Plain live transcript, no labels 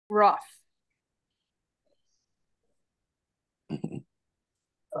rough.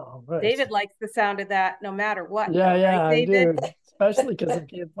 Oh, right. David likes the sound of that no matter what. Yeah, though, yeah, right, I David? do. Especially because I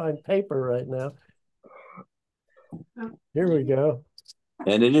can't find paper right now. Here we go.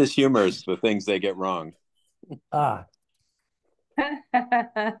 And it is humorous, the things they get wrong. Ah,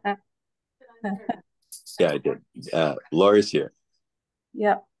 Yeah, I did. Laura's here.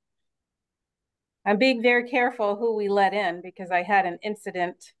 Yep. I'm being very careful who we let in because I had an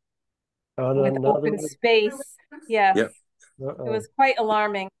incident with open space. Yes. Yep. It was quite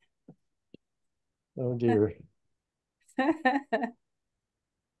alarming. Oh dear.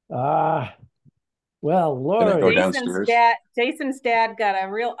 Ah, well, Laura. Go downstairs? Jason's dad got a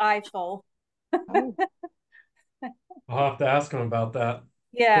real eyeful. I'll have to ask him about that.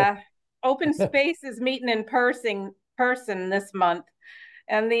 Yeah. Open Space is meeting in person this month.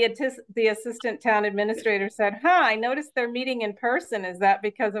 And the assistant town administrator said, I noticed they're meeting in person. Is that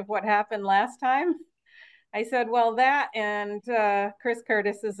because of what happened last time? I said, well, that and Chris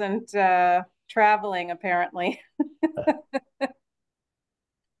Curtis isn't traveling, apparently.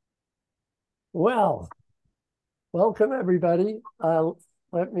 Well, welcome everybody.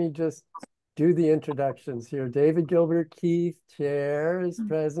 Let me just do the introductions here. David Gilbert Keith, Chair, is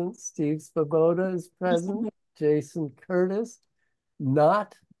present. Steve Svoboda is present. Jason Curtis,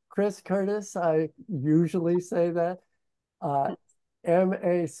 not Chris Curtis. I usually say that.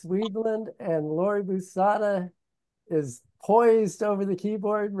 M.A. Sweedland and Lori Busada is poised over the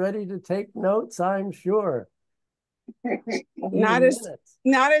keyboard, ready to take notes, I'm sure. Not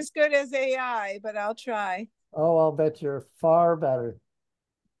as good as AI, but I'll try. Oh, I'll bet you're far better.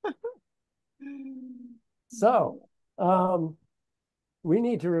 So, we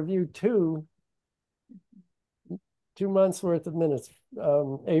need to review two months worth of minutes.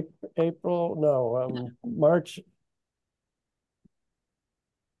 March,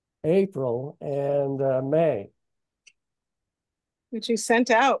 April, and May. Which you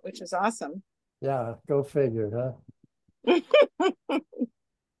sent out, which is awesome. Yeah, go figure, huh?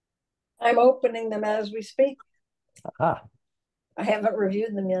 I'm opening them as we speak. Ah, I haven't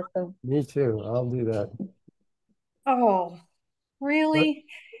reviewed them yet, though. me too. I'll do that. Oh, really?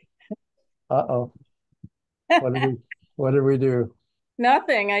 Uh-oh. What did we do?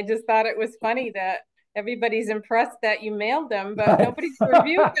 Nothing. I just thought it was funny that everybody's impressed that you mailed them, but nobody's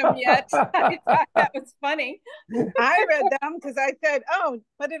reviewed them yet. I thought that was funny. I read them because I said, oh,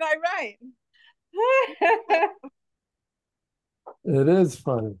 what did I write? It is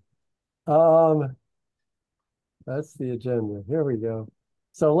funny. That's the agenda. Here we go.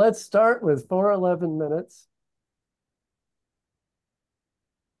 So let's start with 4:11 minutes.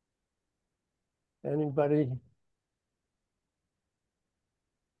 Anybody?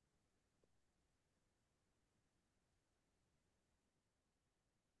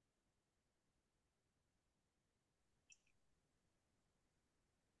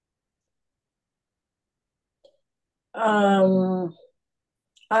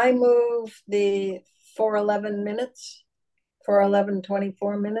 I move the 4:11 minutes,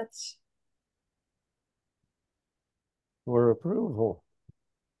 4:11:24 minutes. For approval.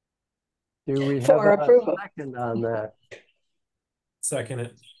 Do we have For a approval. second on that? Second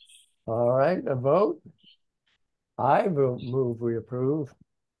it. All right, a vote. I will move we approve.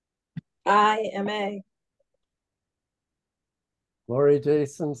 IMA. Lori,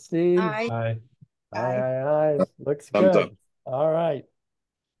 Jason, Steve. Aye. Aye. Looks Thumbs good. up. All right.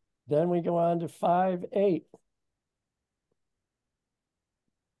 Then we go on to 5:08.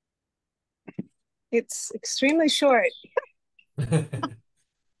 It's extremely short.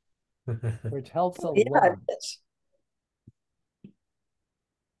 Which helps a Yeah, lot. it is.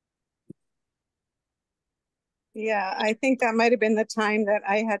 Yeah, I think that might have been the time that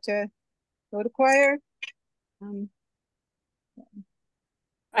I had to go to choir.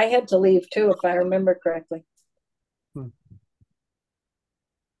 I had to leave too, if I remember correctly. There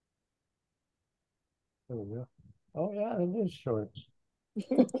we go. Oh yeah, it is short.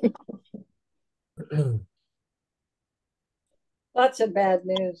 Lots of bad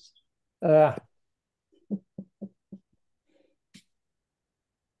news. Yeah.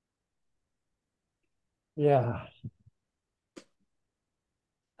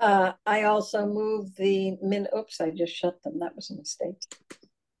 I also moved the oops, I just shut them. That was a mistake.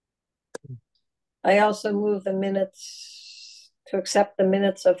 I also moved the minutes to accept the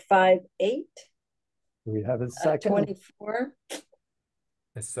minutes of 5/8. We have a second. 24.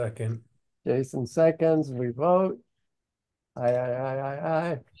 A second. Jason seconds. We vote.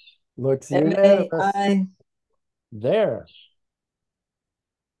 Aye. Looks MA, unanimous. aye. There.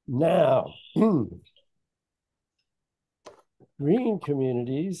 Now, green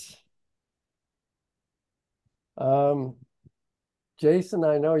communities. Jason,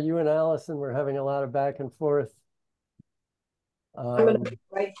 I know you and Allison were having a lot of back and forth. I'm gonna be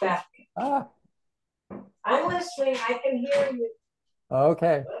right back. Ah, I'm listening, I can hear you.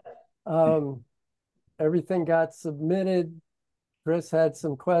 okay. Everything got submitted. Chris had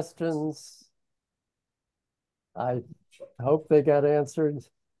some questions. I hope they got answered.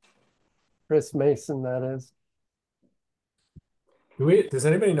 Chris Mason, that is. Does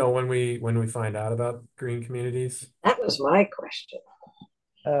anybody know when we find out about green communities? That was my question.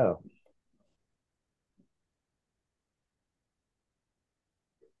 Oh.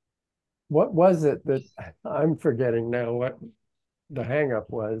 What was it that I'm forgetting now what the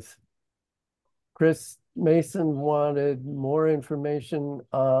hangup was? Chris Mason wanted more information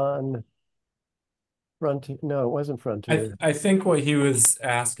on Frontier. No, it wasn't Frontier. I think what he was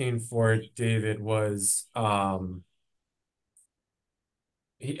asking for, David, was I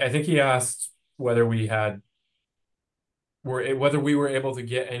think he asked whether we were able to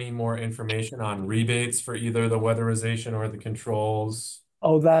get any more information on rebates for either the weatherization or the controls.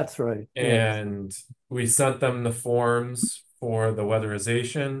 Oh, that's right. Yes. And we sent them the forms for the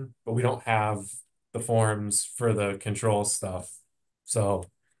weatherization, but we don't have the forms for the control stuff. So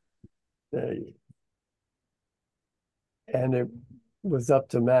And it was up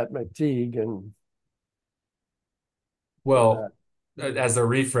to Matt McTeague and well, as a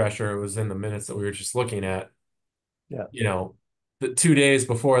refresher, it was in the minutes that we were just looking at. Yeah. You know, the 2 days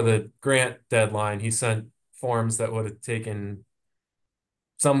before the grant deadline, he sent forms that would have taken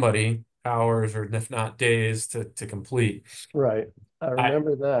somebody hours or if not days to complete. right. I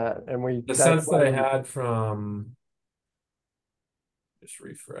remember that. And The sense that I had from just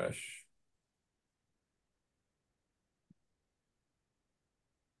refresh.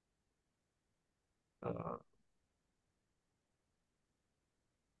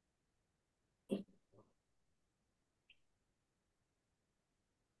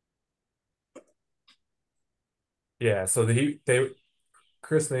 Yeah, so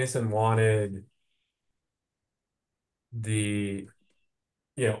Chris Mason wanted the,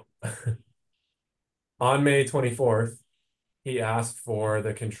 on May 24th, he asked for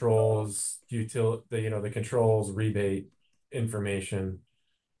the controls the controls rebate information.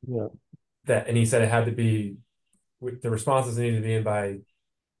 Yeah. And he said it had to be, the responses needed to be in by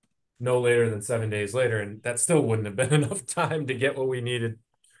no later than 7 days later, and that still wouldn't have been enough time to get what we needed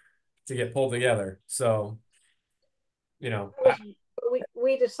to get pulled together. So,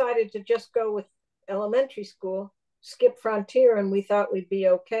 we decided to just go with elementary school, skip Frontier, and we thought we'd be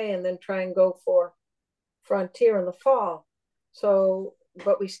okay, and then try and go for Frontier in the fall. So,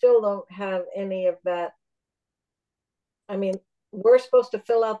 but we still don't have any of that. I mean, we're supposed to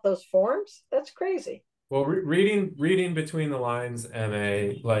fill out those forms? That's crazy. Well, reading between the lines,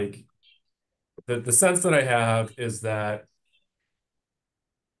 MA, like the sense that I have is that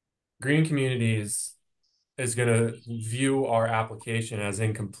Green Communities is going to view our application as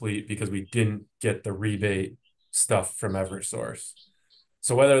incomplete because we didn't get the rebate stuff from Eversource.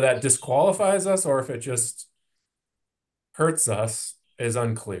 So whether that disqualifies us or if it just hurts us is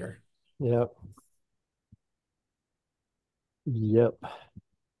unclear. Yep. Yep.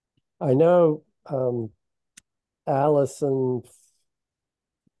 I know Allison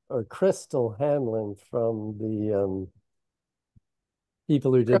or Crystal Hanlon from the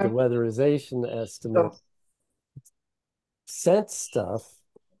people who did the weatherization estimate sent stuff,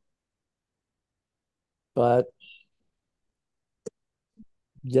 but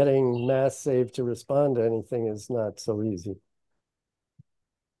getting Mass Save to respond to anything is not so easy.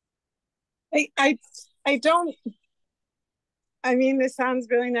 I don't, I mean, this sounds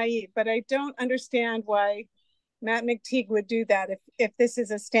really naive, but I don't understand why Matt McTeague would do that if this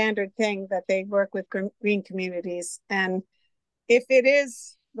is a standard thing that they work with green communities. And if it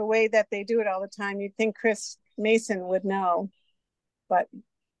is the way that they do it all the time, you'd think Chris Mason would know. But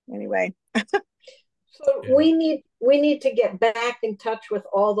anyway. So yeah. we need to get back in touch with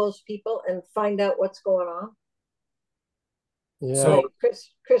all those people and find out what's going on. Yeah. So like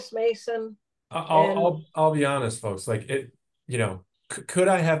Chris Mason. I'll be honest, folks. Like it, could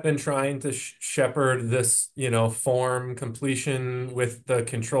I have been trying to shepherd this, form completion with the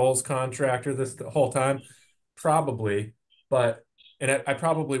controls contractor the whole time? Probably, and I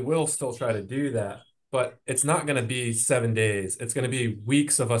probably will still try to do that, but it's not going to be 7 days. It's going to be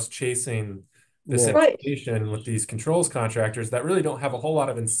weeks of us chasing this information with these controls contractors that really don't have a whole lot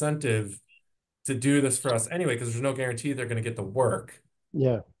of incentive to do this for us anyway, because there's no guarantee they're going to get the work.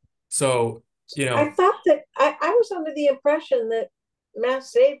 Yeah. So, I thought that I was under the impression that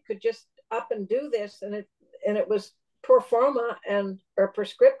Mass Save could just up and do this, and it was pro forma or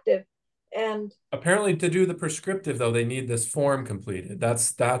prescriptive. And apparently to do the prescriptive though, they need this form completed.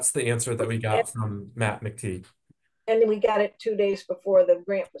 That's the answer that we got from Matt McTeague. And we got it 2 days before the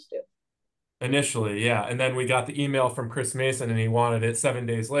grant was due. Initially, yeah. And then we got the email from Chris Mason and he wanted it 7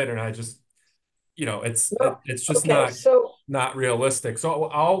 days later. And I just, it's just not realistic. So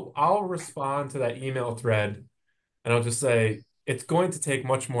I'll respond to that email thread and I'll just say, it's going to take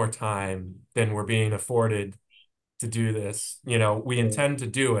much more time than we're being afforded to do this. We intend to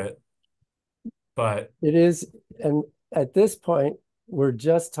do it, but it is. And at this point, we're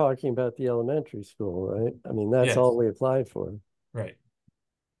just talking about the elementary school, right? I mean, that's all we applied for. Right.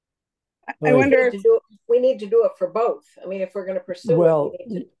 I wonder if we need to do it for both. I mean, if we're going to pursue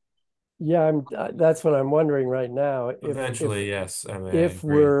it, yeah, that's what I'm wondering right now. Eventually, yes. I mean, if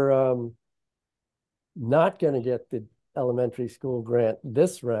we're not going to get the elementary school grant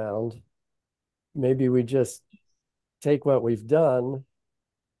this round, maybe we just take what we've done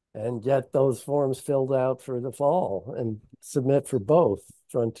and get those forms filled out for the fall and submit for both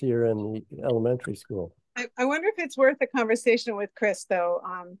Frontier and the elementary school. I wonder if it's worth a conversation with Chris though,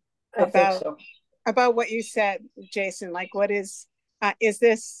 I think so. About what you said, Jason. Like, what is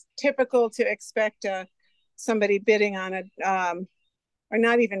this typical to expect somebody bidding on or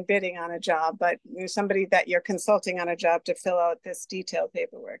not even bidding on a job, but somebody that you're consulting on a job to fill out this detailed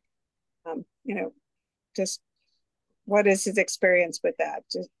paperwork? Just what is his experience with that?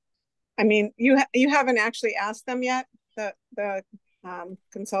 I mean, you haven't actually asked them yet, the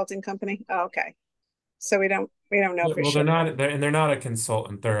consulting company. Oh, okay, so we don't know for sure. They're not a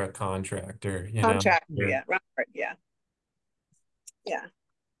consultant; they're a contractor. Contractor, yeah, Robert, yeah.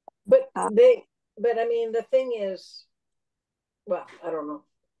 But I mean, the thing is, well, I don't know.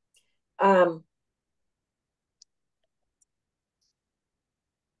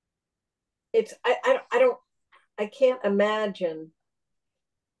 I can't imagine.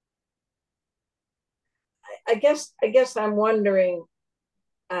 I guess I'm wondering,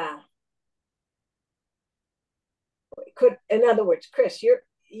 in other words, Chris,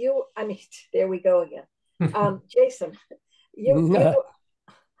 I mean, there we go again. Jason,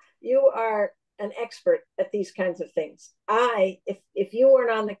 you are an expert at these kinds of things. If you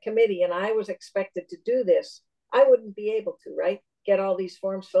weren't on the committee and I was expected to do this, I wouldn't be able to, right? Get all these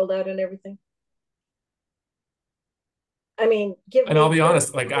forms filled out and everything. I mean, and I'll be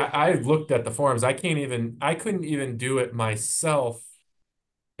honest, like I looked at the forms. I couldn't even do it myself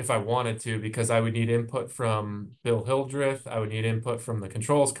if I wanted to, because I would need input from Bill Hildreth. I would need input from the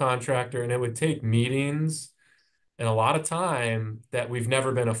controls contractor, and it would take meetings and a lot of time that we've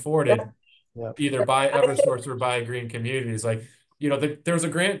never been afforded, either by Eversource or by Green Communities. Like, there was a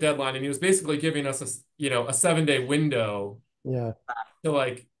grant deadline, and he was basically giving us a 7-day window to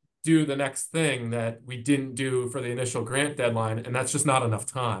like do the next thing that we didn't do for the initial grant deadline, and that's just not enough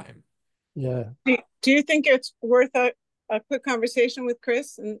time. Yeah. Do you think it's worth a quick conversation with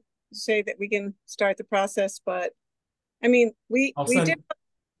Chris and say that we can start the process? But I mean, I'll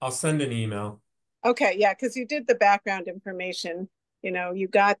send an email. Okay, yeah, because you did the background information. You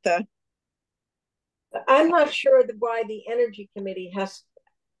got the. I'm not sure why the Energy Committee has.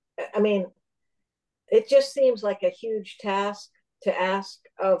 I mean, it just seems like a huge task to ask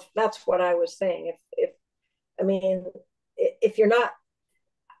of. That's what I was saying. If you're not,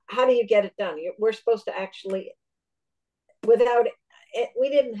 how do you get it done? We're supposed to actually, without it, we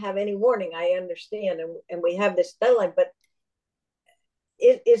didn't have any warning. I understand, and we have this deadline, but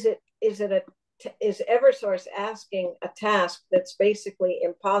is Eversource asking a task that's basically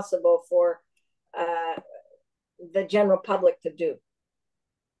impossible for the general public to do?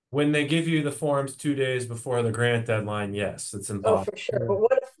 When they give you the forms 2 days before the grant deadline, yes, it's impossible. Oh, for sure. But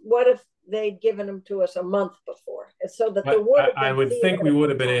what if they'd given them to us a month before, and so that I would think we would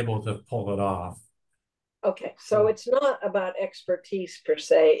have been able to pull it off. Okay, so it's not about expertise per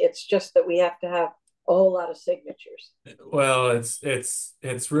se. It's just that we have to have a whole lot of signatures. Well,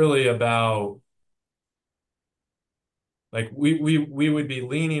 it's really about, like, we would be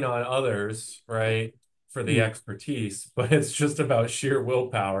leaning on others, right, for the expertise, but it's just about sheer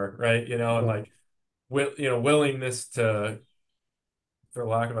willpower, right? And like, willingness to, for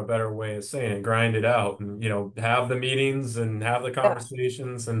lack of a better way of saying it, grind it out and, have the meetings and have the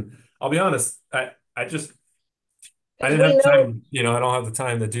conversations. And I'll be honest, I didn't have time, I don't have the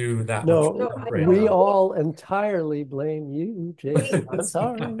time to do that much. We all entirely blame you, Jason. I'm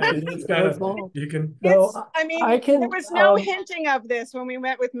sorry. You can. No, I mean, there was no hinting of this when we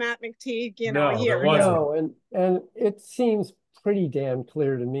met with Matt McTeague, a year ago. No, and it seems pretty damn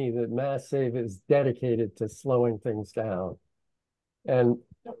clear to me that Mass Save is dedicated to slowing things down. And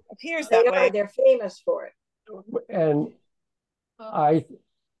it appears that way. They're famous for it. And I'd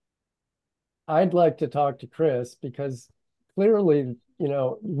like to talk to Chris because clearly,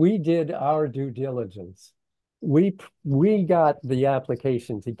 we did our due diligence. We got the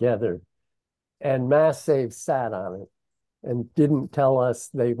application together, and Mass Save sat on it and didn't tell us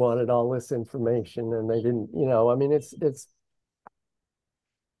they wanted all this information, and they didn't, I mean,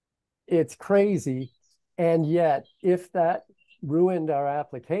 it's crazy. And yet, if that ruined our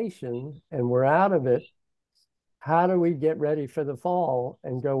application and we're out of it, how do we get ready for the fall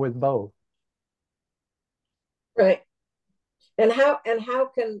and go with both? Right. And how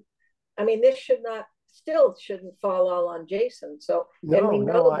can, I mean, this shouldn't fall all on Jason. So, and we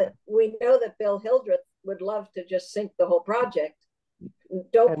know that Bill Hildreth would love to just sink the whole project.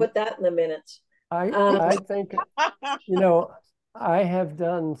 Don't put that in the minutes. I think, I have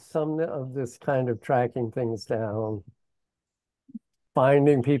done some of this kind of tracking things down,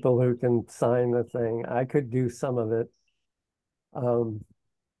 finding people who can sign the thing. I could do some of it. I'm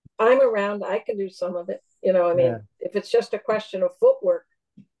around. I can do some of it. I mean, if it's just a question of footwork.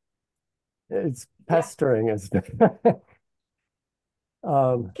 It's pestering, isn't it?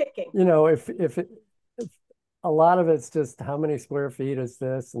 Kicking. If a lot of it's just how many square feet is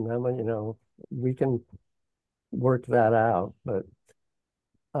this, and how many, we can work that out. But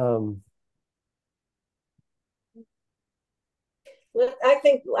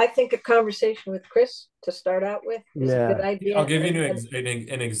I think a conversation with Chris to start out with is a good idea. I'll give you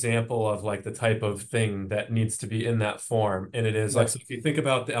an example of like the type of thing that needs to be in that form. And it is like, so if you think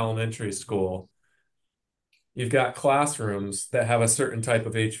about the elementary school, you've got classrooms that have a certain type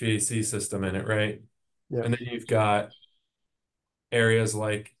of HVAC system in it, right? Yeah. And then you've got areas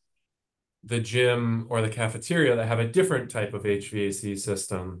like the gym or the cafeteria that have a different type of HVAC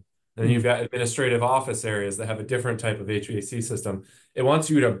system. And then you've got administrative office areas that have a different type of HVAC system. It wants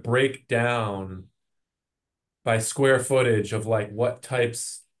you to break down by square footage of like what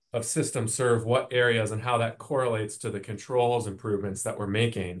types of systems serve what areas and how that correlates to the controls improvements that we're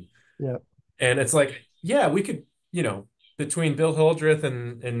making. Yeah. And it's like, yeah, we could, between Bill Hildreth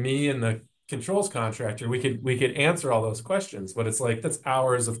and me and the controls contractor, we could answer all those questions, but it's like that's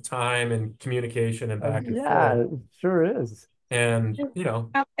hours of time and communication and back and forth. It sure is. And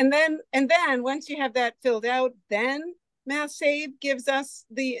and then once you have that filled out, then Mass Save gives us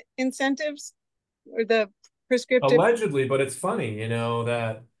the incentives or the prescriptive. Allegedly, but it's funny,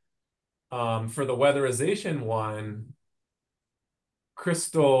 that for the weatherization one,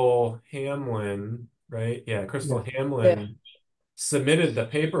 Crystal Hamlin, right? Yeah, Crystal Hamlin submitted the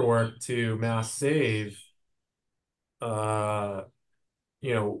paperwork to Mass Save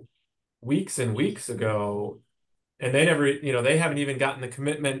weeks and weeks ago, and they never, they haven't even gotten the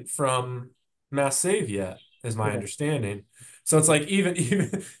commitment from Mass Save yet, is my understanding. So it's like even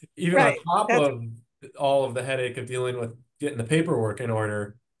on top of all of the headache of dealing with getting the paperwork in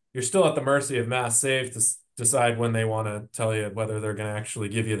order, you're still at the mercy of Mass Save to decide when they want to tell you whether they're going to actually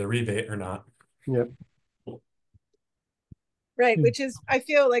give you the rebate or not. Yep. Right, which is, I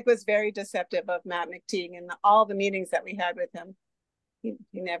feel like, was very deceptive of Matt McTeague and all the meetings that we had with him. He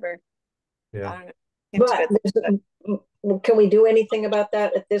never. Yeah. But can we do anything about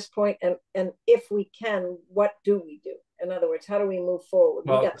that at this point? And if we can, what do we do? In other words, how do we move forward?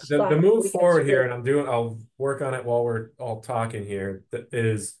 Well, the move forward here, and I'll work on it while we're all talking here, that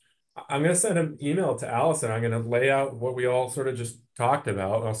is, I'm going to send an email to Allison. I'm going to lay out what we all sort of just talked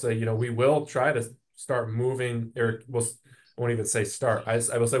about. I'll say, we will try to start moving, or I won't even say start. I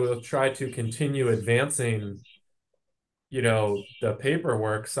will say we'll try to continue advancing, the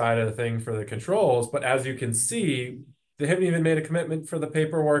paperwork side of the thing for the controls. But as you can see, they haven't even made a commitment for the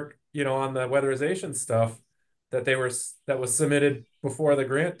paperwork, on the weatherization stuff that was submitted before the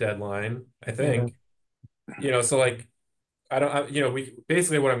grant deadline, I think. So like, we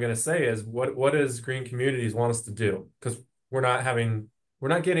basically, what I'm going to say is what does Green Communities want us to do? Because we're not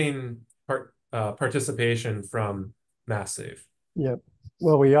getting participation from Mass Save. Yep.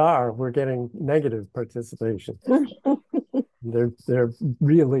 Well, we're getting negative participation. They're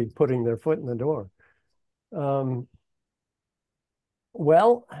really putting their foot in the door.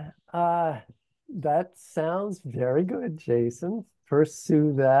 Well, that sounds very good, Jason.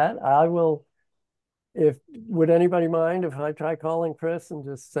 Pursue that. I will. Would anybody mind if I try calling Chris and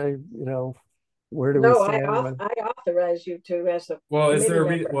just say, where do we stand? I authorize you to as a. Well, is there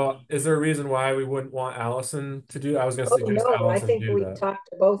a reason why we wouldn't want Allison to do? I was going to suggest Allison I think we talked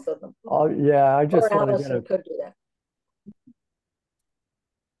to both of them. Oh yeah, I just want to could do that.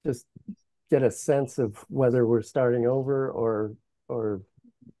 Just get a sense of whether we're starting over or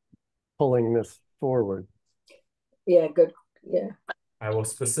pulling this forward. Yeah, good. Yeah. I will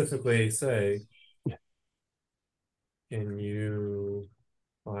specifically say can you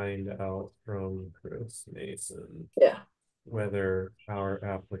find out from Chris Mason Yeah. whether our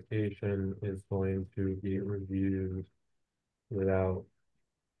application is going to be reviewed without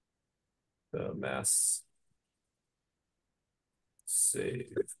the mass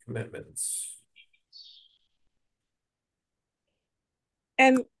save commitments?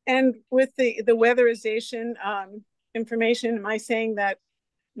 And with the weatherization information, am I saying that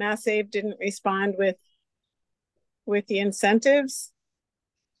Mass Save didn't respond with the incentives?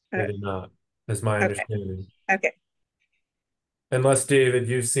 They did not, is my Okay. understanding. Okay. Unless, David,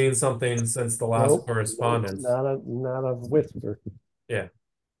 you've seen something since the last Nope, correspondence. not a whisper. Yeah.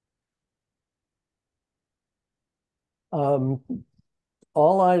 All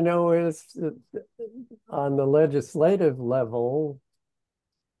I know is that on the legislative level,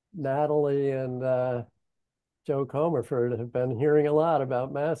 Natalie and Joe Comerford have been hearing a lot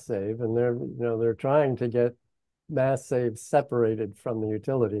about Mass Save, and they're trying to get Mass Save separated from the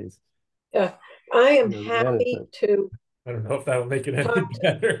utilities. Yeah, I am And happy management. to I don't know if that will make it any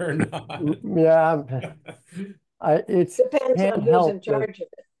better or not. Yeah, it depends can't on who's help in charge of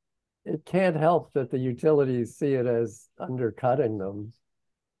it. it can't help that the utilities see it as undercutting them.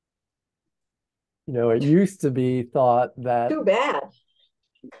 It used to be thought that Too bad.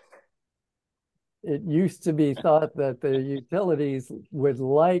 it used to be thought that the utilities would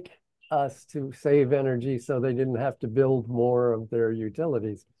like us to save energy so they didn't have to build more of their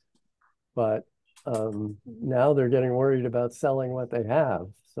utilities. But now they're getting worried about selling what they have.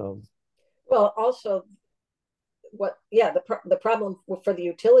 So, well, also, the problem for the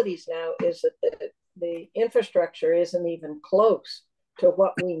utilities now is that the infrastructure isn't even close to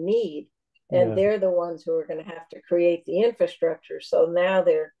what we need, and they're the ones who are going to have to create the infrastructure. So now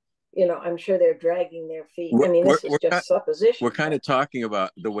they're, I'm sure they're dragging their feet. I mean, this is just supposition. We're kind of talking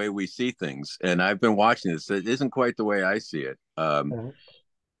about the way we see things, and I've been watching this. It isn't quite the way I see it.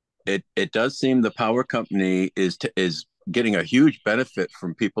 It does seem the power company is getting a huge benefit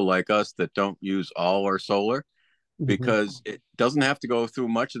from people like us that don't use all our solar, because it doesn't have to go through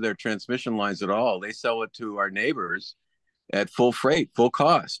much of their transmission lines at all. They sell it to our neighbors at full freight, full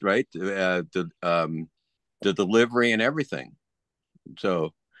cost, right? The delivery and everything.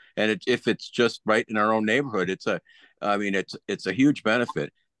 So, and if it's just right in our own neighborhood, it's a huge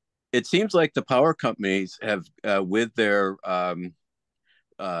benefit. It seems like the power companies have, with their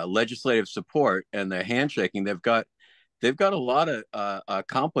legislative support and their handshaking, they've got a lot of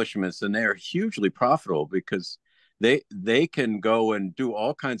accomplishments, and they are hugely profitable because they can go and do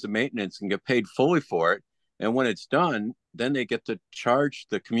all kinds of maintenance and get paid fully for it. And when it's done, then they get to charge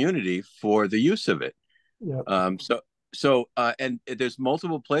the community for the use of it. Yep. And there's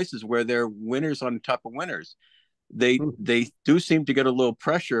multiple places where they're winners on top of winners. They do seem to get a little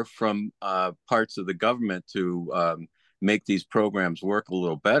pressure from parts of the government to make these programs work a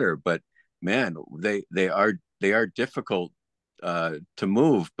little better. But man, they are difficult to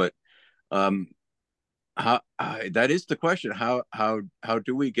move. But that is the question. How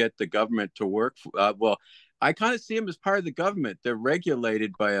do we get the government to work? Well, I kind of see them as part of the government. They're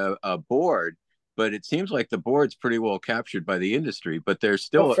regulated by a board, but it seems like the board's pretty well captured by the industry. But they're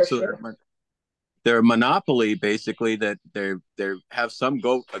still they're a monopoly, basically, that they have some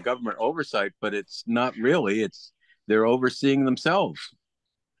government oversight, but it's not really. They're overseeing themselves.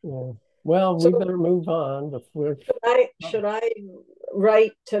 Yeah. Well, we better move on before. Should I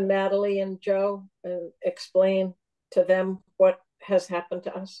write to Natalie and Joe and explain to them what has happened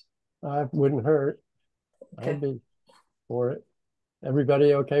to us? Wouldn't hurt. Okay. I'd be for it.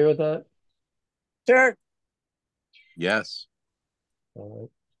 Everybody okay with that? Sure. Yes. All right.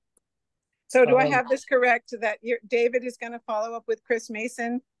 So do I have this correct, that David is going to follow up with Chris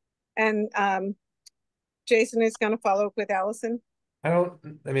Mason, and Jason is going to follow up with Allison? I don't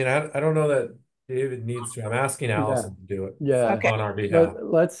know that David needs to. I'm asking Allison to do it on our behalf.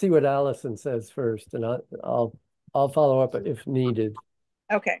 Let's see what Allison says first, and I'll follow up if needed.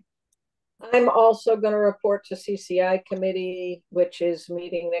 Okay. I'm also going to report to CCI committee, which is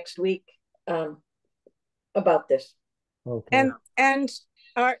meeting next week, about this. Okay.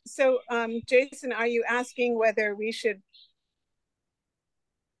 So Jason, are you asking whether we should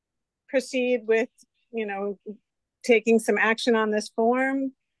proceed with, taking some action on this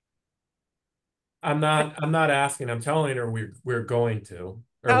form? I'm not asking. I'm telling her we're going to.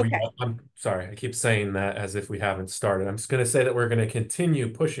 I'm sorry. I keep saying that as if we haven't started. I'm just going to say that we're going to continue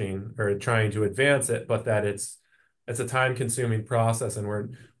pushing or trying to advance it, but that it's a time-consuming process, and we're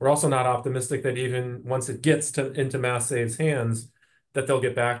also not optimistic that even once it gets into Mass Save's hands, that they'll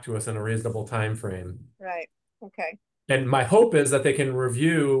get back to us in a reasonable time frame. Right. Okay. And my hope is that they can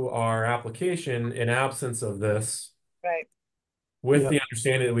review our application in absence of this Right. with Yeah. the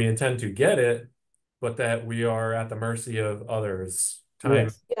understanding that we intend to get it, but that we are at the mercy of others' time.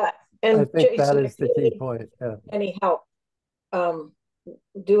 Yes, Yeah, I and think that Jason, is if the you key need point. Yeah. any help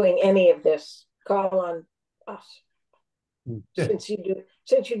doing any of this, call on us. Yeah. Since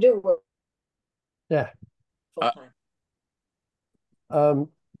you do work Yeah. full time.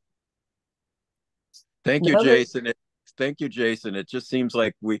 Thank you, Now that- Jason. Thank you, Jason. It just seems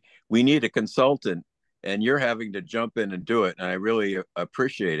like we need a consultant, and you're having to jump in and do it. And I really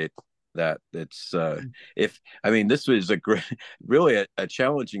appreciate it. That it's if I mean this was a great, really a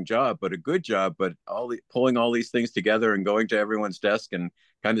challenging job, but a good job. But pulling all these things together and going to everyone's desk and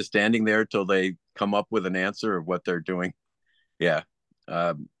kind of standing there till they come up with an answer of what they're doing. Yeah.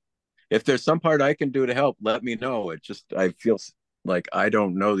 If there's some part I can do to help, let me know. It just I feel like I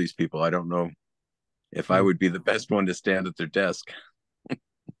don't know these people. I don't know if I would be the best one to stand at their desk.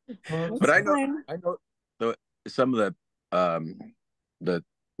 But I know some of the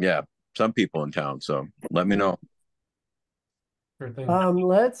yeah, some people in town. So let me know. Sure thing.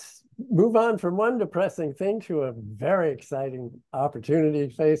 Let's move on from one depressing thing to a very exciting opportunity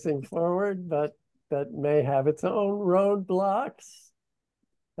facing forward, but that may have its own roadblocks.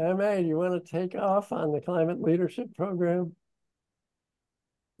 Emma, you want to take off on the climate leadership program?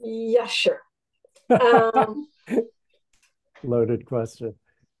 Yeah, sure. Loaded question.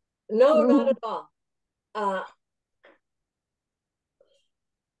 No, not at all.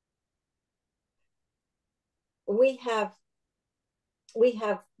 We have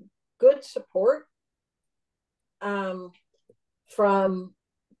good support from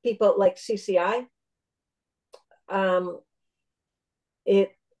people like CCI.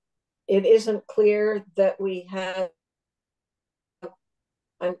 It isn't clear that we have.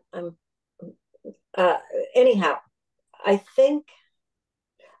 Anyhow, I think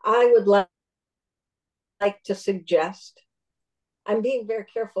I would like to suggest. I'm being very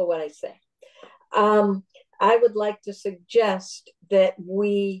careful what I say. I would like to suggest that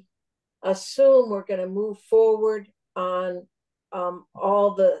we assume we're going to move forward on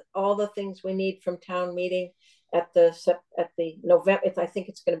all the things we need from town meeting at the November. I think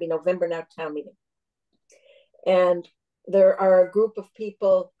it's going to be November now, town meeting. And there are a group of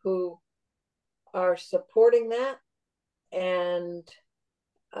people who are supporting that and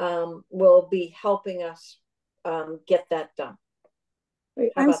will be helping us get that done.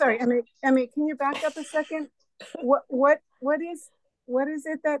 Wait, I'm sorry, Emmy, can you back up a second? What is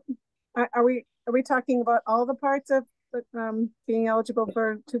it that are we talking about all the parts of being eligible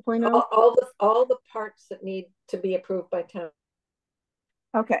for 2.0? All the parts that need to be approved by town.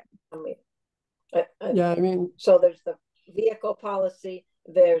 Okay. Yeah, I mean, so there's the vehicle policy.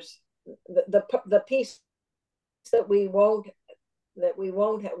 There's the piece that we won't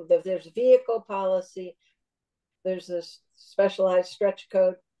have. There's vehicle policy. There's this specialized stretch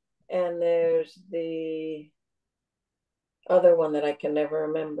code, and there's the other one that I can never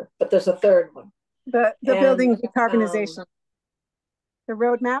remember. But there's a third one. The building decarbonization. The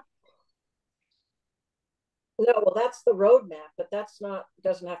roadmap. No, well, that's the roadmap, but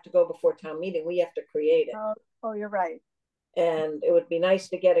doesn't have to go before town meeting. We have to create it. Oh, you're right. And it would be nice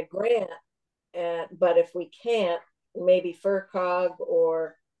to get a grant, but if we can't, maybe FERCog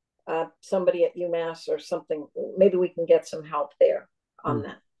or somebody at UMass or something, maybe we can get some help there on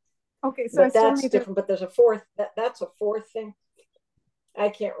that. Okay, so but that's different. But there's a fourth. That's a fourth thing. I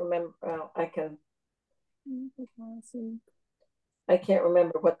can't remember. I can't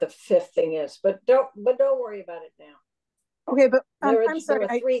remember what the fifth thing is. But don't worry about it now. Okay, but I'm sorry.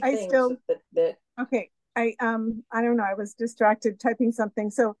 I still. That okay. I don't know. I was distracted typing something.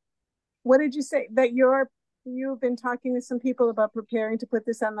 So, what did you say that you've been talking to some people about preparing to put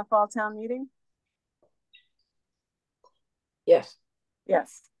this on the fall town meeting? Yes.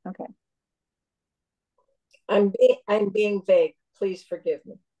 Yes. Okay. I'm being vague. Please forgive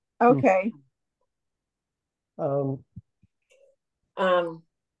me. Okay.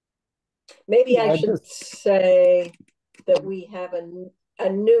 Maybe I should say that we have a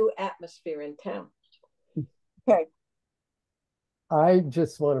new atmosphere in town. Okay. I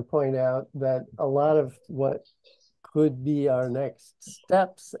just want to point out that a lot of what could be our next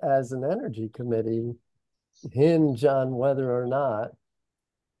steps as an energy committee hinge on whether or not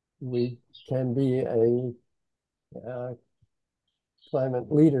we can be a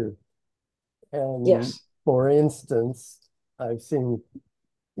climate leader. And yes, for instance, I've seen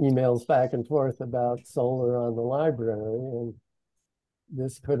emails back and forth about solar on the library, and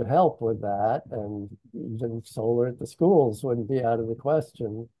this could help with that. And even solar at the schools wouldn't be out of the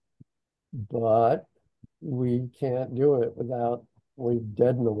question, but we can't do it without, we're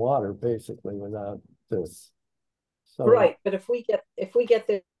dead in the water basically without this. So Right, but if we get if we get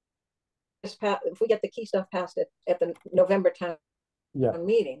the key stuff passed at the November town yeah,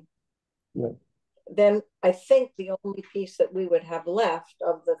 meeting, yeah, then I think the only piece that we would have left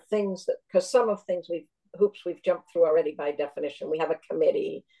of the things that, because some of things we've jumped through already by definition. We have a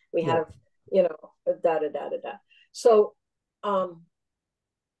committee, we Yeah. have, you know, da da da da da. So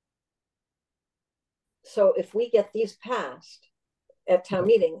so if we get these passed at town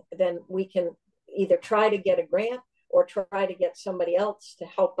meeting, then we can either try to get a grant or try to get somebody else to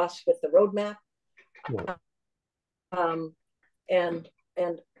help us with the roadmap. yeah. And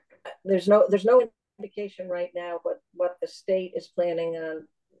there's no indication right now what the state is planning on,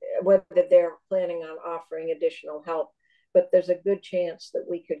 whether they're planning on offering additional help, but there's a good chance that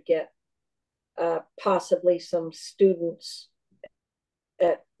we could get possibly some students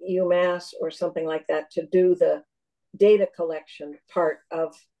at UMass or something like that to do the data collection part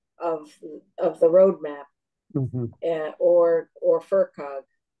of the roadmap, or FERCog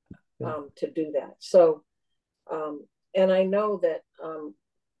to do that. So and I know that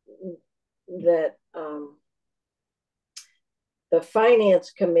the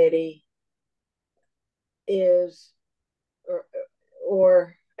finance committee is,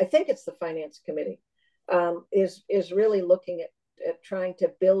 or I think it's the finance committee, is really looking at trying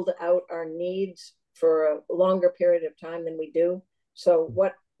to build out our needs for a longer period of time than we do. So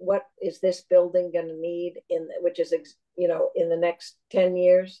what is this building going to need which is, you know, in the next 10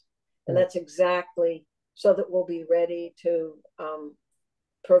 years? And that's exactly so that we'll be ready to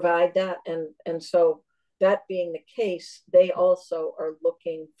provide that. And so that being the case, they also are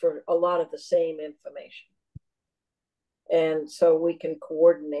looking for a lot of the same information. And so we can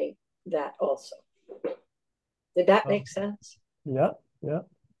coordinate that also. Did that make sense? Yeah, yeah.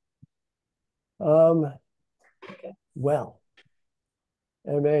 Okay. Well,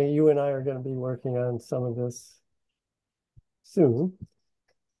 MA, you and I are going to be working on some of this soon.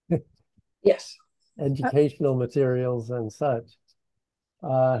 Yes. Educational materials and such.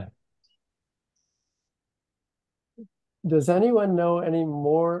 Does anyone know any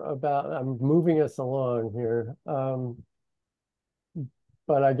more about, I'm moving us along here,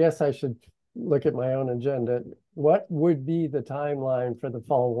 but I guess I should look at my own agenda. What would be the timeline for the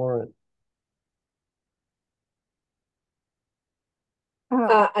fall warrant?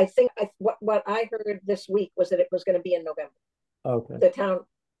 I think what I heard this week was that it was going to be in November. Okay.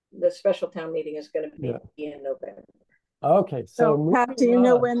 The special town meeting is going to be in November. Okay, so Pat, do you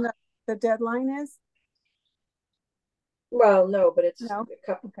know when the deadline is? Well, no, but it's no. A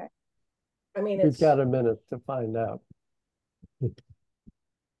couple. Okay. I mean, we've got a minute to find out.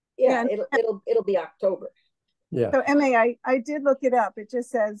 Yeah, it'll be October. Yeah. So MA, I did look it up. It just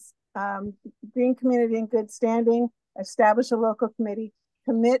says green community in good standing, establish a local committee,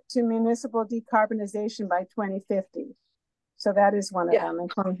 commit to municipal decarbonization by 2050. So that is one of them.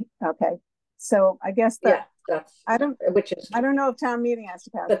 Okay. So I guess that I don't know if town meeting has to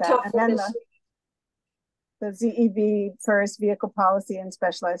pass the that. tough And one then is the ZEV first vehicle policy and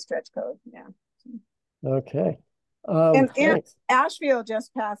specialized stretch code. Yeah. Okay. And Asheville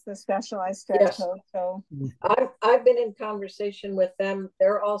just passed the specialized stretch code. So I've been in conversation with them.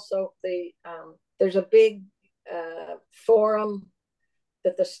 They're also there's a big forum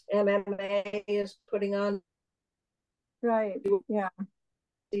that the MMA is putting on. Right. Yeah.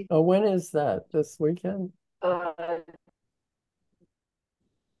 Oh, when is that? This weekend? I'm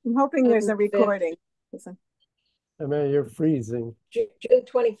hoping there's a recording. I mean, you're freezing. June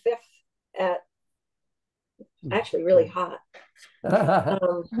 25th at actually really hot.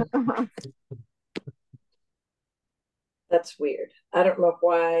 That's weird. I don't know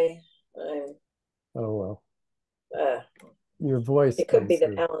why I'm. Oh well. Your voice. It could be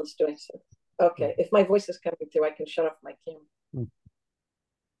that Alan's doing so. Okay, if my voice is coming through, I can shut off my camera.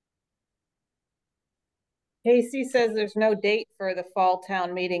 Casey says there's no date for the fall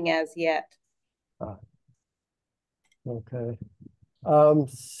town meeting as yet. Okay.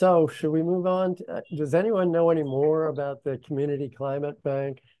 So should we move on? Does anyone know any more about the Community Climate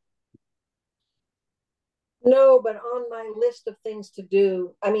Bank? No, but on my list of things to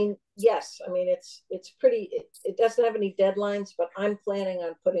do, I mean, yes, I mean, it's pretty, it doesn't have any deadlines, but I'm planning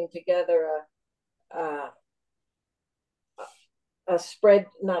on putting together a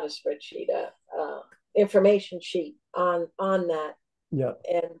information sheet on that. Yeah.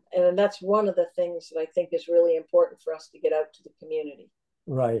 And that's one of the things that I think is really important for us to get out to the community.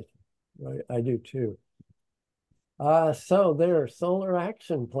 Right. Right. I do too. So there are solar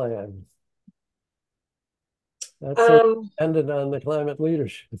action plans. That's dependent on the climate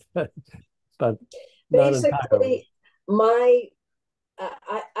leadership, but basically, I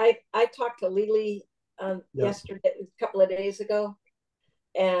talked to Lily Yeah. yesterday, a couple of days ago.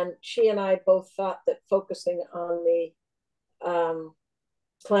 And she and I both thought that focusing on the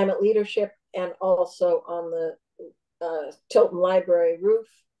climate leadership and also on the Tilton Library roof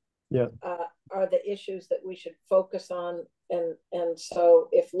Yeah. are the issues that we should focus on. And so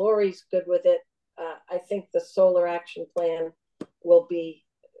if Lori's good with it, I think the solar action plan will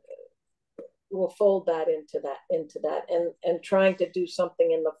fold that into that. And trying to do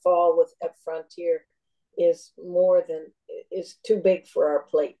something in the fall at Frontier is too big for our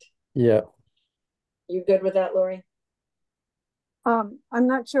plate. Yeah. You good with that, Lori? I'm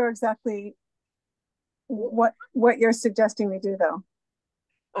not sure exactly what you're suggesting we do, though.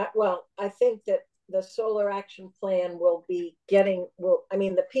 Well, I think that the solar action plan will be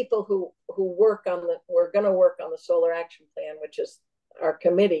the people who we're going to work on the solar action plan, which is our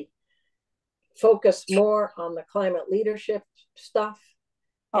committee, focus more on the climate leadership stuff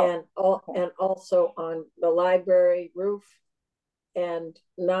and also on the library roof, and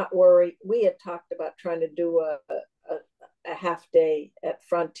not worry. We had talked about trying to do a half day at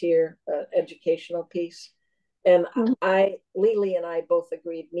Frontier, educational piece. And Lily and I both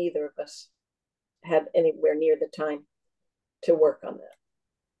agreed neither of us had anywhere near the time to work on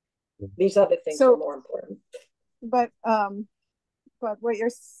that. These other things are more important. But what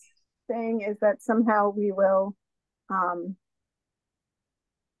you're saying is that somehow we will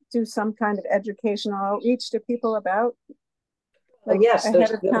do some kind of educational outreach to people about, like, yes,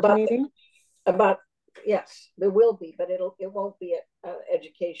 ahead of town meeting? Yes, there will be, but it won't be an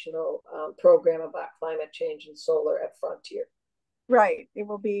educational program about climate change and solar at Frontier. Right. It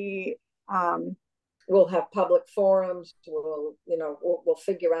will be. We'll have public forums. We'll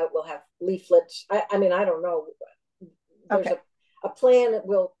figure out. We'll have leaflets. I don't know. There's a plan that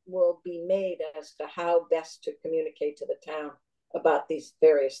will be made as to how best to communicate to the town about these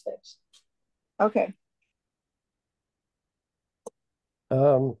various things. Okay.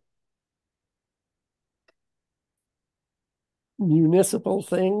 Municipal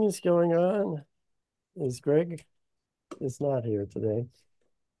things going on. Greg is not here today.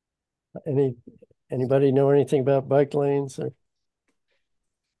 Anybody know anything about bike lanes? I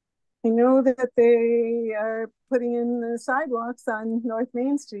know that they are putting in the sidewalks on North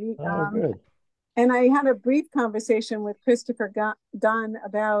Main Street. Oh, good. And I had a brief conversation with Christopher Dunn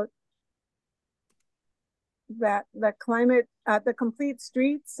about that the climate the complete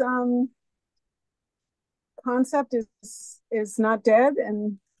streets concept is not dead,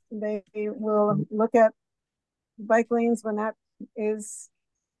 and they will look at bike lanes when that is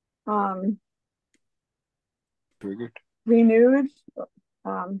renewed.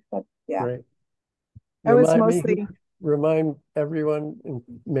 But yeah, Great. that was mostly. Remind everyone,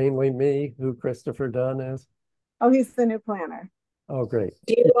 mainly me, who Christopher Dunn is. Oh, he's the new planner. Oh, great.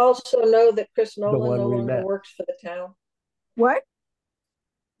 Do you also know that Chris Nolan no longer met. works for the town? What?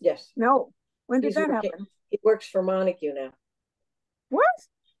 Yes. No. When did that happen? He works for Montague now. What?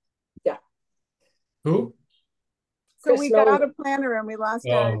 Yeah. Who? So Chris we Nolan. got a planner and we lost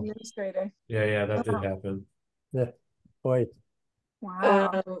our administrator. Yeah, that did happen. Yeah. Boy.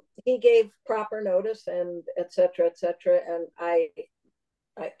 Wow. He gave proper notice and et cetera, and I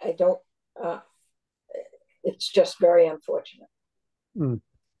don't. It's just very unfortunate. Mm.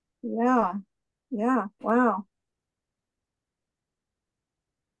 Yeah. Wow.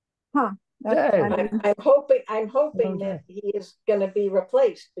 Huh. I'm hoping that he is going to be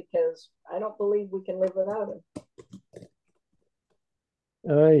replaced, because I don't believe we can live without him.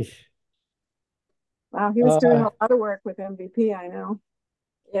 Wow, he was doing a lot of work with MVP, I know.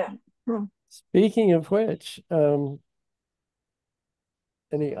 Yeah. Speaking of which, any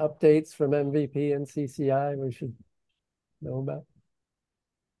updates from MVP and CCI we should know about?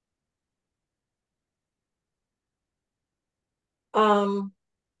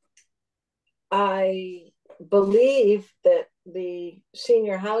 I believe that the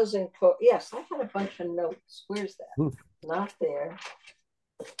senior housing yes, I had a bunch of notes. Where's that? Not there.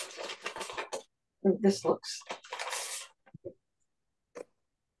 This looks.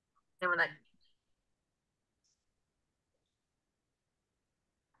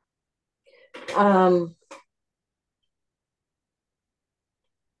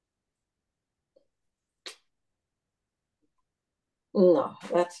 No,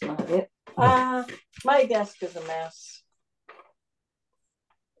 that's not it. My desk is a mess.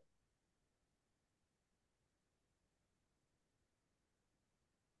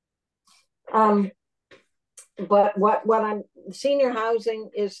 But what I'm senior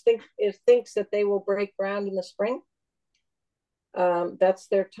housing thinks that they will break ground in the spring. That's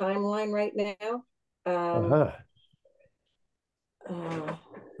their timeline right now.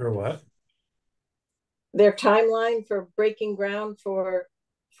 For what? their timeline for breaking ground for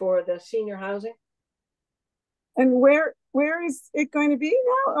the senior housing. And where is it going to be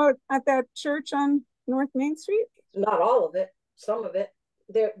now? Oh, at that church on North Main Street? Not all of it, some of it.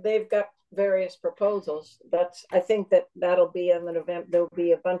 They've got various proposals. I think that'll be on the November. There'll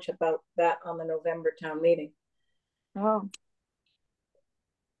be a bunch about that on the November town meeting. Oh,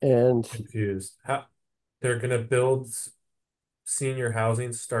 And Confused. How they're gonna build senior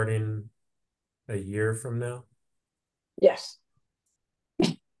housing starting a year from now? Yes.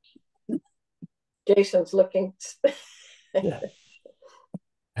 Jason's looking.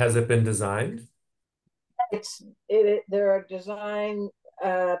 Has it been designed? There are design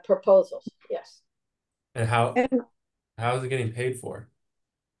proposals. Yes. And how and is it getting paid for?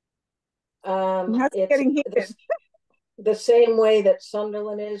 how's it getting heated? The same way that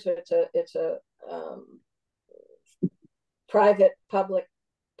Sunderland is. It's a private public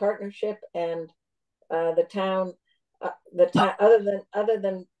partnership, and the town other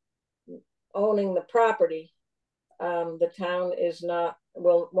than owning the property, the town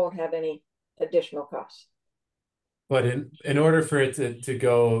won't have any additional costs. But in order for it to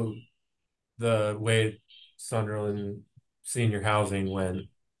go the way Sunderland Senior Housing went,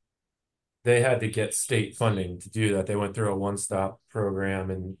 they had to get state funding to do that. They went through a one-stop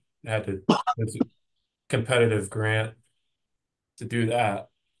program and had to it's a competitive grant to do that,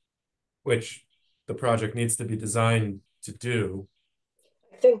 which the project needs to be designed to do.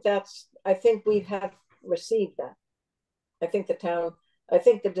 I think we have received that. I think the town, I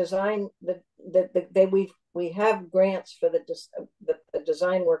think the design, we have grants for the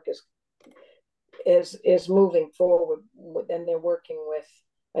design work is moving forward, and they're working with,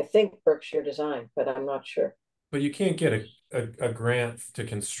 I think, Berkshire Design, but I'm not sure. But you can't get a grant to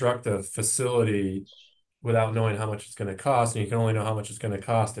construct a facility without knowing how much it's going to cost, and you can only know how much it's going to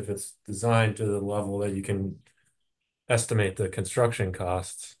cost if it's designed to the level that you can estimate the construction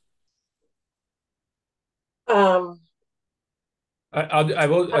costs. I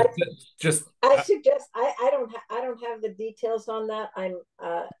will just. I suggest I don't have the details on that.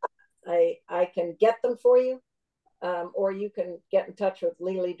 I can get them for you, or you can get in touch with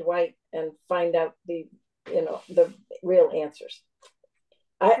Lily Dwight and find out the real answers.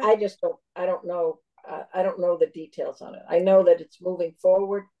 I don't know the details on it. I know that it's moving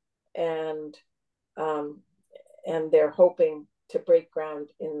forward, and they're hoping to break ground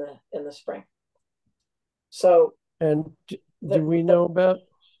in the spring. So, and do we know about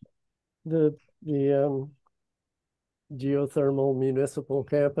the geothermal municipal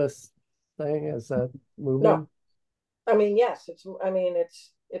campus thing? Is that moving? No, I mean, yes,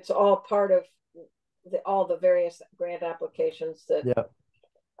 it's all part of all the various grant applications that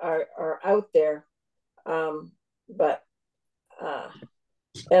are out there. But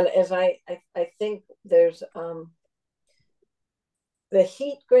and as I think there's the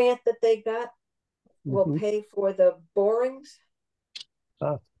heat grant that they got will pay for the borings.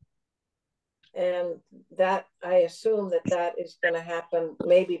 And that, I assume that is going to happen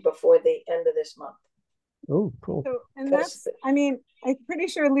maybe before the end of this month. Oh, cool. So, and that's, I mean, I'm pretty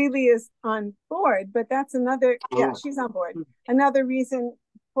sure Lily is on board, but that's another, yeah, she's on board. Another reason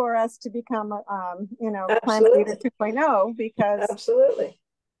for us to become, Climate Leader 2.0, because absolutely.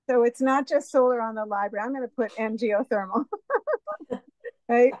 So it's not just solar on the library. I'm going to put and geothermal,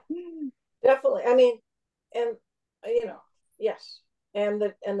 right? Definitely. I mean, and yes, and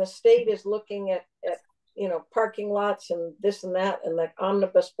the state is looking at parking lots and this and that, and the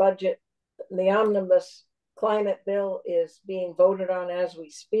omnibus budget, the omnibus climate bill is being voted on as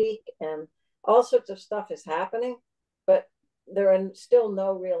we speak, and all sorts of stuff is happening, but there are still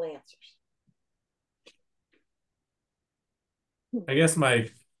no real answers. I guess my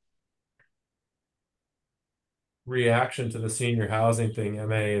reaction to the senior housing thing,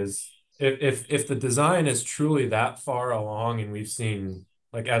 MA, is if the design is truly that far along, and we've seen,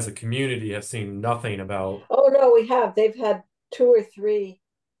 like, as a community, have seen nothing about. Oh no, we have. They've had 2 or 3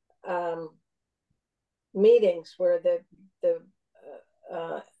 meetings where the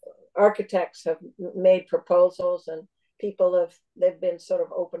architects have made proposals, and they've been sort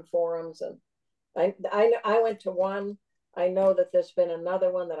of open forums, and I went to one. I know that there's been another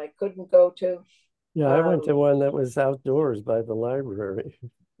one that I couldn't go to. Yeah, I went to one that was outdoors by the library.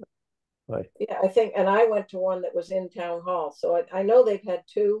 Yeah, I think, and I went to one that was in town hall. So I know they've had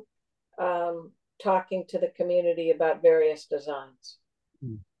 2 talking to the community about various designs.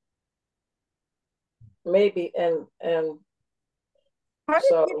 Maybe, and how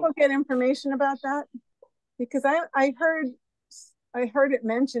did people get information about that? Because I heard it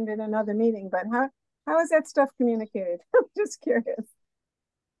mentioned in another meeting, but how is that stuff communicated? I'm just curious.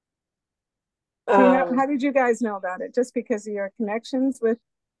 How did you guys know about it? Just because of your connections with?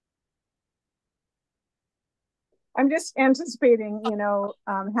 I'm just anticipating,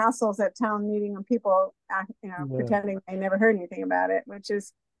 hassles at town meeting and people, pretending they never heard anything about it, which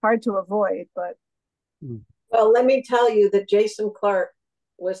is hard to avoid, but. Well, let me tell you that Jason Clark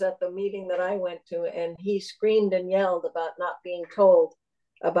was at the meeting that I went to, and he screamed and yelled about not being told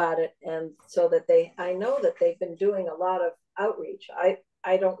about it. And so that I know that they've been doing a lot of outreach.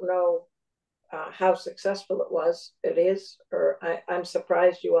 I don't know how successful it is, or I'm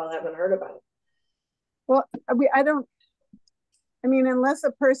surprised you all haven't heard about it. Well, unless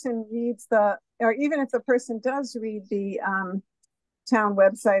a person reads or even if the person does read the town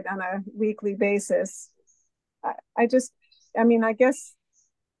website on a weekly basis, I guess, I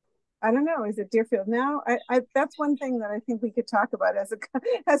don't know, is it Deerfield Now? That's one thing that I think we could talk about as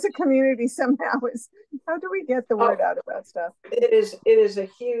a community somehow, is how do we get the word out about stuff? It is a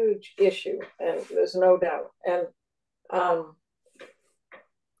huge issue, and there's no doubt. And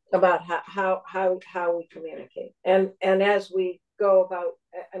about how we communicate, and as we go about,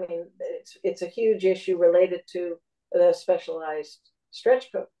 it's a huge issue related to the specialized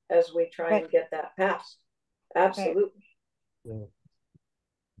stretch code as we try and get that passed. Absolutely. Yeah.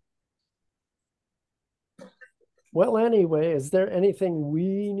 Well, anyway, is there anything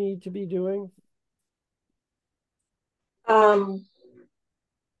we need to be doing? Well,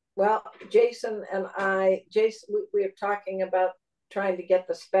 Jason and we are talking about trying to get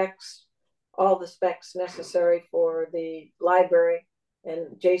all the specs necessary for the library.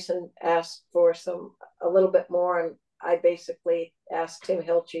 And Jason asked for a little bit more. And I basically asked Tim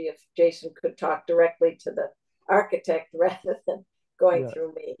Hilchey if Jason could talk directly to the architect rather than going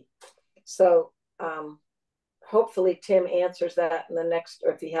through me. So hopefully Tim answers that in the next,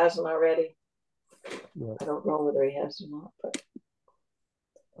 or if he hasn't already. I don't know whether he has or not, but.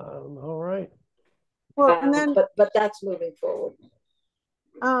 All right. Well, and then, but that's moving forward.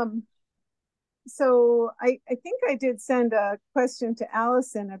 So I think I did send a question to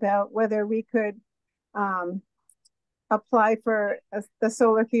Allison about whether we could apply for the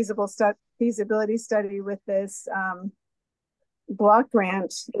solar feasibility study with this block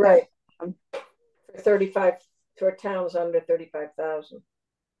grant, right? For 35 for towns under 35,000,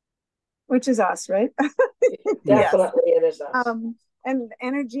 which is us, right? Definitely, yes. It is us. And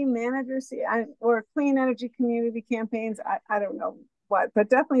energy managers, or clean energy community campaigns. I don't know what, but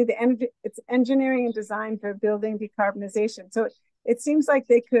definitely it's engineering and design for building decarbonization. So it seems like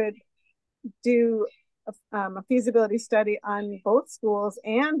they could do a feasibility study on both schools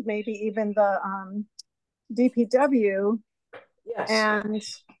and maybe even the DPW.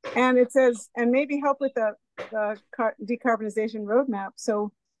 Yes. And it says, and maybe help with the decarbonization roadmap.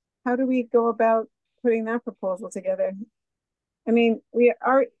 So how do we go about putting that proposal together? We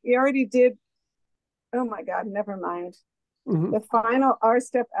already did. Oh my God, never mind. The final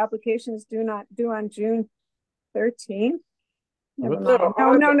R-STEP applications due on June 13th. Never mind.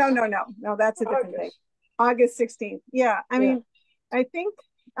 No, that's a different thing. August 16th. Yeah, I think,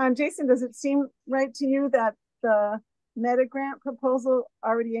 Jason, does it seem right to you that the Meta grant proposal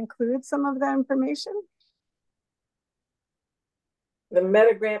already includes some of that information? The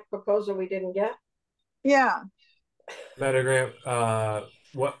Meta grant proposal we didn't get? Yeah. Meta grant,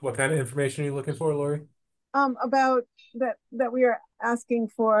 what kind of information are you looking for, Lori? About that we are asking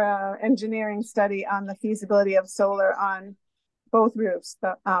for an engineering study on the feasibility of solar on both roofs,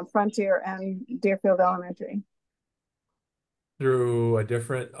 the Frontier and Deerfield Elementary. Through a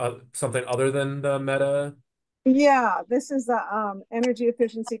different something other than the Meta? Yeah, this is the energy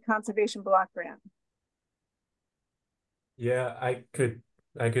efficiency conservation block grant. Yeah, I could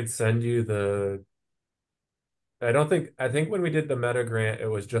send you the. I think when we did the Meta grant, it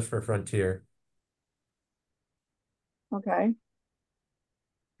was just for Frontier. Okay.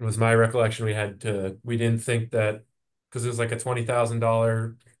 It was my recollection we didn't think that, because it was like a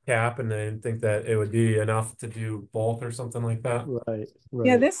 $20,000 cap, and they didn't think that it would be enough to do both or something like that. Right.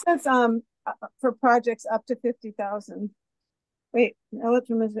 Yeah, this says for projects up to 50,000. Wait,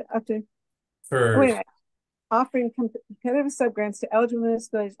 eligible up to. For offering competitive subgrants to eligible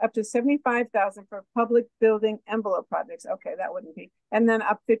municipalities up to 75,000 for public building envelope projects. Okay, that wouldn't be. And then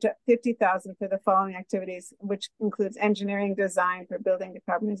up to 50,000 for the following activities, which includes engineering design for building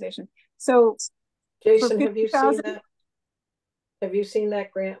decarbonization. So, Jason, have you seen that? Have you seen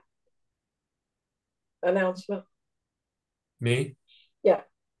that grant announcement? Me? Yeah.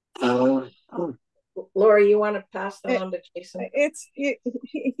 Lori, you want to pass that on to Jason?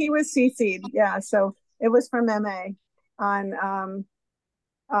 He was CC'd, yeah. So it was from MA on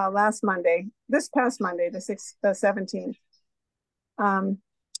last Monday, this past Monday, the 17th.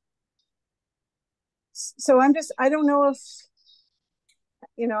 So I don't know if,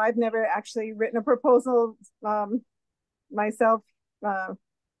 you know, I've never actually written a proposal myself for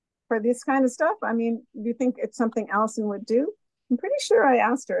this kind of stuff. I mean, do you think it's something Allison would do? I'm pretty sure I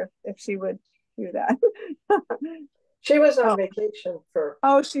asked her if she would do that. She was on vacation for.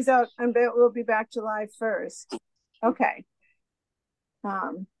 Oh, she's out, and we'll be back July 1st. Okay.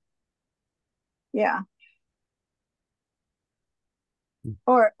 Yeah.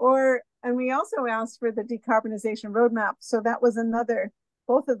 And we also asked for the decarbonization roadmap. So that was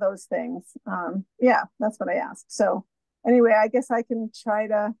both of those things. Yeah, that's what I asked. So anyway, I guess I can try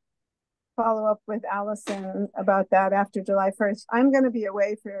to follow up with Allison about that after July 1st. I'm going to be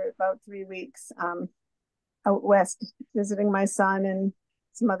away for about 3 weeks, out west, visiting my son and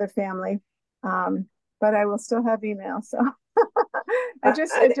some other family. But I will still have email. So I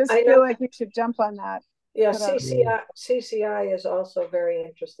just feel like we should jump on that. Yeah, CCI is also very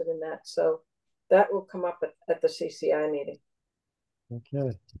interested in that. So that will come up at the CCI meeting.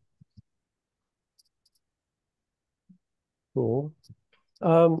 Okay. Cool.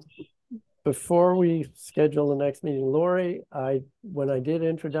 Before we schedule the next meeting, Lori, when I did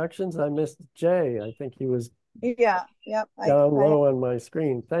introductions, I missed Jay. I think he was yep down low on my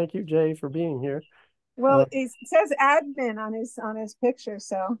screen. Thank you, Jay, for being here. Well, it says admin on his picture,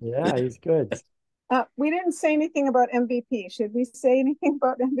 so yeah, he's good. We didn't say anything about MVP. Should we say anything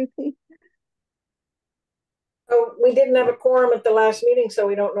about MVP? Oh, we didn't have a quorum at the last meeting, so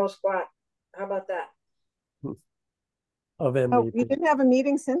we don't know squat. How about that? Of MVP. Oh, you didn't have a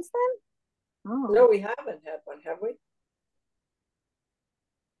meeting since then? Oh. No, we haven't had one, have we?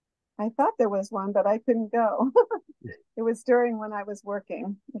 I thought there was one, but I couldn't go. It was during when I was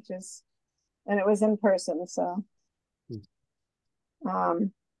working, and it was in person, so. It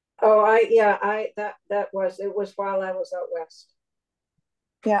was while I was out west.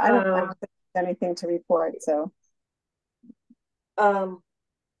 Yeah, I don't think there's anything to report, so.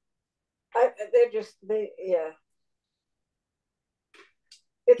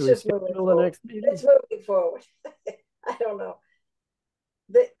 It's just moving forward. It's moving forward. I don't know.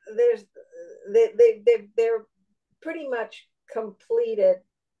 They're pretty much completed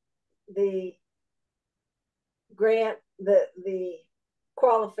the grant, the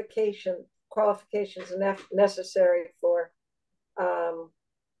qualifications necessary for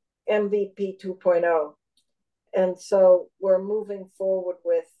MVP 2.0. And so we're moving forward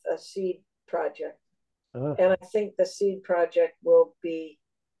with a seed project. And I think the seed project will be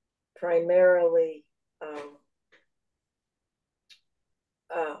primarily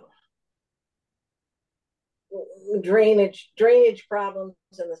drainage problems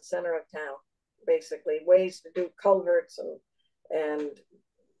in the center of town, basically ways to do culverts and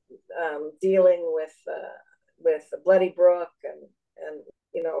dealing with the Bloody Brook and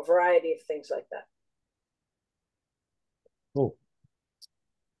you know, a variety of things like that. Cool.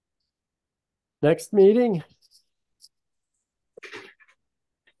 Next meeting?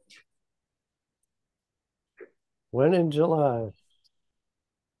 When in July?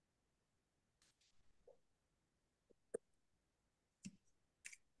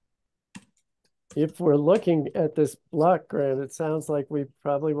 If we're looking at this block grant, it sounds like we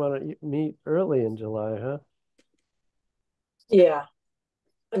probably want to meet early in July, huh? Yeah.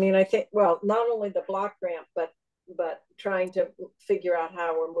 I mean, I think, well, not only the block grant, but trying to figure out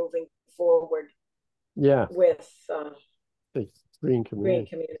how we're moving forward. Yeah. With the green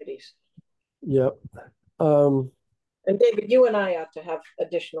communities. Yep. And David, you and I ought to have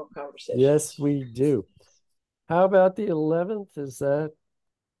additional conversations. Yes, we do. How about the 11th? Is that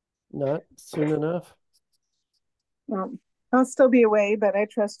not soon enough? Well, I'll still be away, but I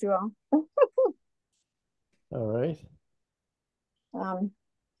trust you all. All right.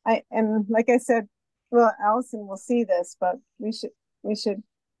 And like I said, well, Allison will see this, but we should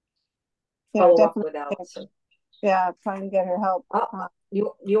follow up with Allison. Yeah, try and get her help.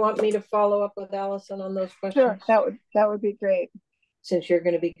 You want me to follow up with Allison on those questions? Sure, that would be great. Since you're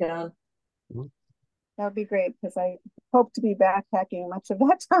going to be gone. That would be great because I hope to be backpacking much of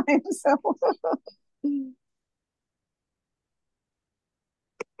that time. So.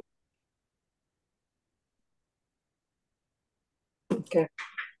 Okay.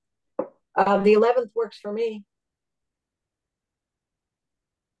 The 11th works for me.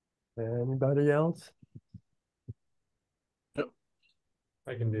 Anybody else?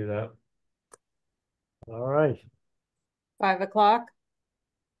 I can do that. All right. 5 o'clock.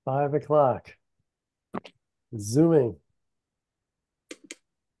 5 o'clock. Zooming.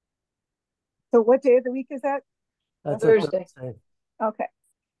 So what day of the week is that? That's Thursday. Okay.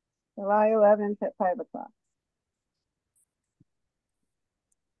 July 11th at 5 o'clock.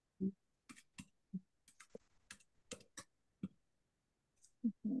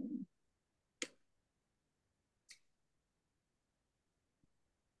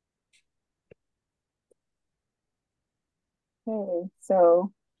 Okay,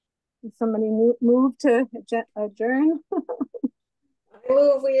 so does somebody move to adjourn? I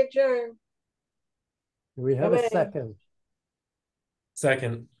move we adjourn. Do we have a Okay. second?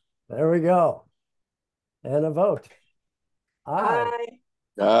 Second. There we go. And a vote. Aye.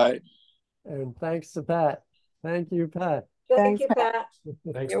 Aye. And thanks to Pat. Thank you, Pat. Thank Thanks, you, Pat.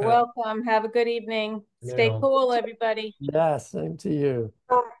 Thanks, You're Pat. welcome. Have a good evening. Stay Yeah. cool, everybody. Yeah, same to you.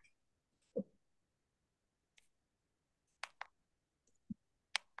 Bye.